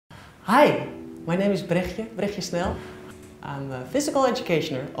Hi, my name is Bregje Snel. I'm a physical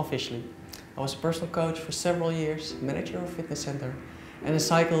educator officially. I was a personal coach for several years, manager of a fitness center, and I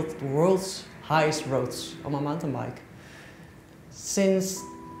cycled the world's highest roads on my mountain bike. Since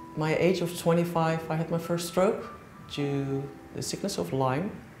my age of 25, I had my first stroke due to the sickness of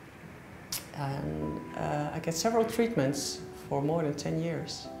Lyme. And I get several treatments for more than 10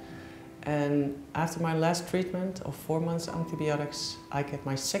 years. And after my last treatment of 4 months antibiotics, I get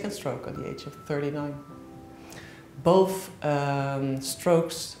my second stroke at the age of 39. Both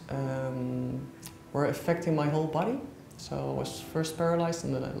strokes were affecting my whole body. So I was first paralyzed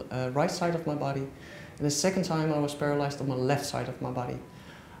on the right side of my body, and the second time I was paralyzed on my left side of my body.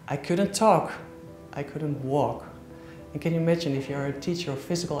 I couldn't talk, I couldn't walk. And can you imagine if you're a teacher of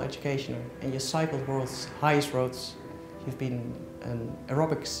physical education and you cycle the world's highest roads, you've been an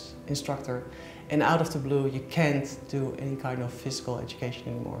aerobics instructor, and out of the blue you can't do any kind of physical education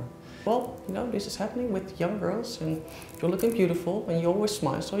anymore. Well, you know, this is happening with young girls, and you're looking beautiful and you always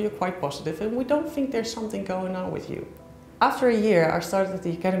smile, so you're quite positive, and we don't think there's something going on with you. After a year I started at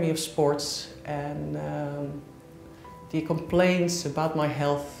the Academy of Sports, and the complaints about my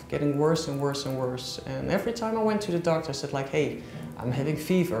health getting worse and worse and worse. And every time I went to the doctor I said like, hey, I'm having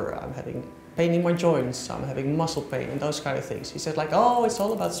fever, I'm having pain in my joints, I'm having muscle pain and those kind of things. He said like, oh, it's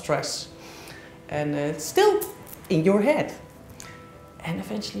all about stress. And it's still in your head. And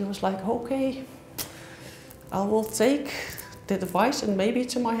eventually I was like, okay, I will take the advice and maybe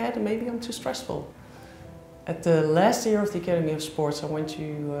it's in my head and maybe I'm too stressful. At the last year of the Academy of Sports I went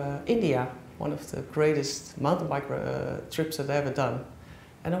to India, one of the greatest mountain bike trips that I've ever done.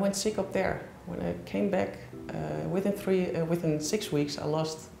 And I went sick up there. When I came back, within 6 weeks I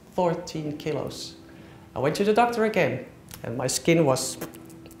lost 14 kilos. I went to the doctor again and my skin was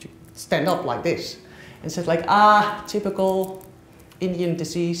to stand up like this. And said like, typical Indian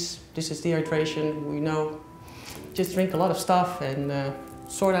disease, this is dehydration, we know. Just drink a lot of stuff and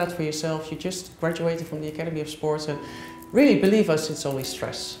sort out for yourself. You just graduated from the Academy of Sports and really believe us, it's only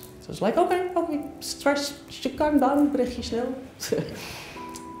stress. So it's like, okay, stress, calm down, Bregje Snel.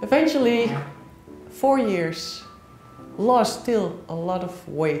 Eventually, 4 years, lost still a lot of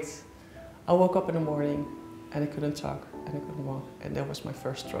weight. I woke up in the morning and I couldn't talk and I couldn't walk, and that was my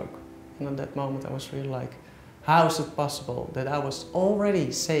first stroke. And at that moment I was really like, how is it possible that I was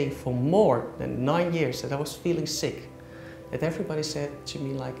already saying for more than 9 years that I was feeling sick, that everybody said to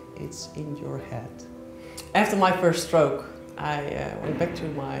me like, it's in your head. After my first stroke, I went back to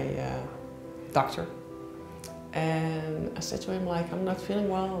my doctor and I said to him like, I'm not feeling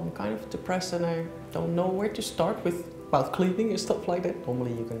well, I'm kind of depressed and I don't know where to start with about cleaning and stuff like that.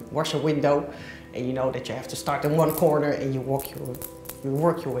 Normally you can wash a window and you know that you have to start in one corner and you work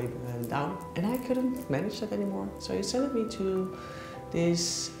your way down. And I couldn't manage that anymore. So he sent me to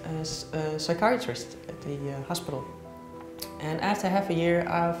this psychiatrist at the hospital. And after half a year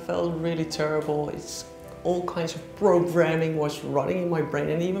I felt really terrible. It's all kinds of programming was running in my brain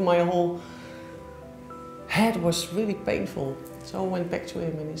and even my whole head was really painful. So I went back to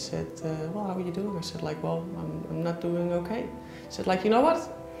him and he said, well, how are you doing? I said like, well, I'm not doing okay. He said like, you know what?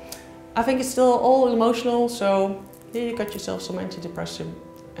 I think it's still all emotional, so here you got yourself some antidepressant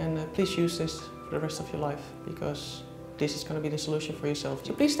and please use this for the rest of your life because this is going to be the solution for yourself.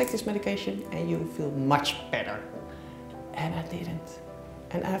 So please take this medication and you'll feel much better. And I didn't.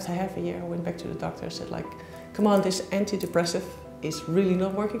 And after half a year I went back to the doctor and said like, come on, this antidepressive is really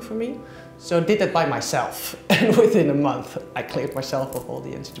not working for me. So I did that by myself. And within a month I cleared myself of all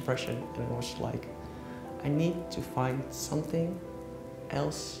the antidepressant and I was like, I need to find something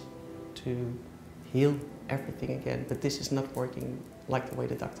else to heal everything again, but this is not working like the way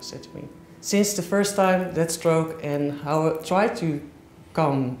the doctor said to me. Since the first time that stroke and how I tried to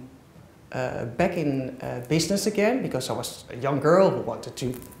come back in business again, because I was a young girl who wanted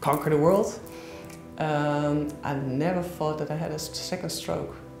to conquer the world, I never thought that I had a second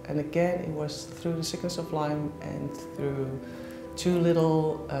stroke. And again, it was through the sickness of Lyme and through 2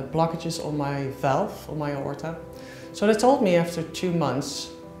 little blockages on my valve, on my aorta. So they told me after 2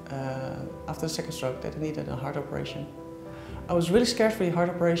 months, after the second stroke, that I needed a heart operation. I was really scared for the heart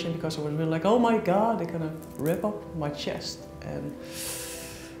operation because I was really like, oh my God, they're gonna rip up my chest. And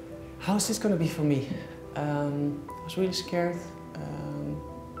how is this gonna be for me? I was really scared.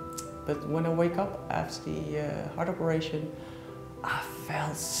 But when I wake up after the heart operation, I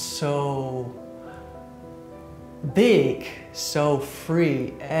felt so big, so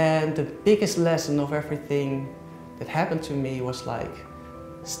free. And the biggest lesson of everything that happened to me was like,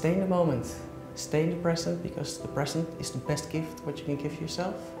 stay in the moment, stay in the present, because the present is the best gift what you can give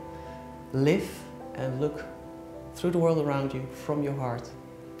yourself. Live and look through the world around you from your heart.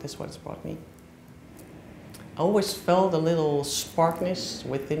 That's what it's brought me. I always felt a little sparkness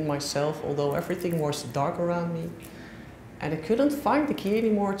within myself, although everything was dark around me. And I couldn't find the key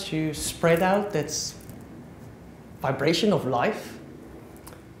anymore to spread out that vibration of life.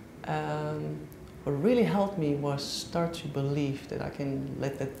 What really helped me was start to believe that I can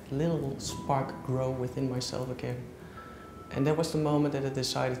let that little spark grow within myself again. And that was the moment that I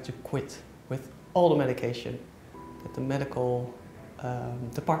decided to quit with all the medication that the medical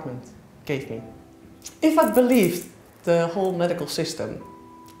department gave me. If I believed the whole medical system,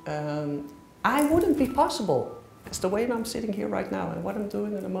 I wouldn't be possible. It's the way I'm sitting here right now and what I'm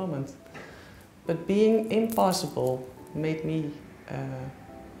doing in the moment. But being impossible made me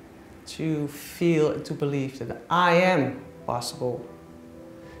to feel and to believe that I am possible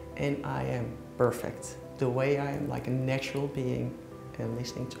and I am perfect. The way I am, like a natural being, and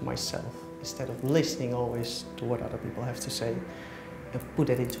listening to myself instead of listening always to what other people have to say, and put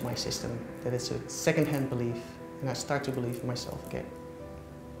that into my system, that it's a second-hand belief, and I start to believe in myself again.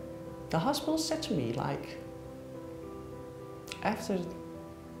 The hospital said to me, like, after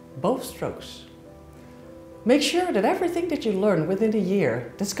both strokes, make sure that everything that you learn within a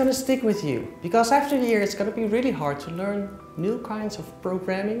year, that's going to stick with you. Because after a year, it's going to be really hard to learn new kinds of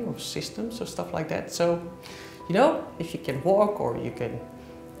programming or systems or stuff like that. So, you know, if you can walk or you can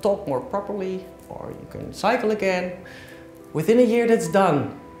talk more properly or you can cycle again, within a year that's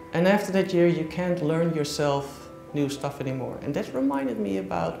done. And after that year, you can't learn yourself new stuff anymore. And that reminded me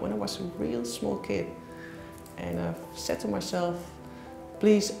about when I was a real small kid. And I've said to myself,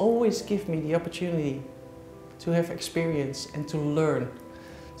 please always give me the opportunity to have experience and to learn.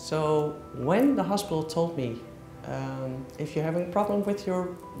 So when the hospital told me, if you're having a problem with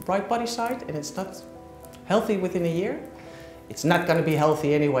your right body side and it's not healthy within a year, it's not going to be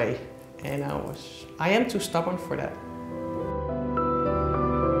healthy anyway. And I am too stubborn for that.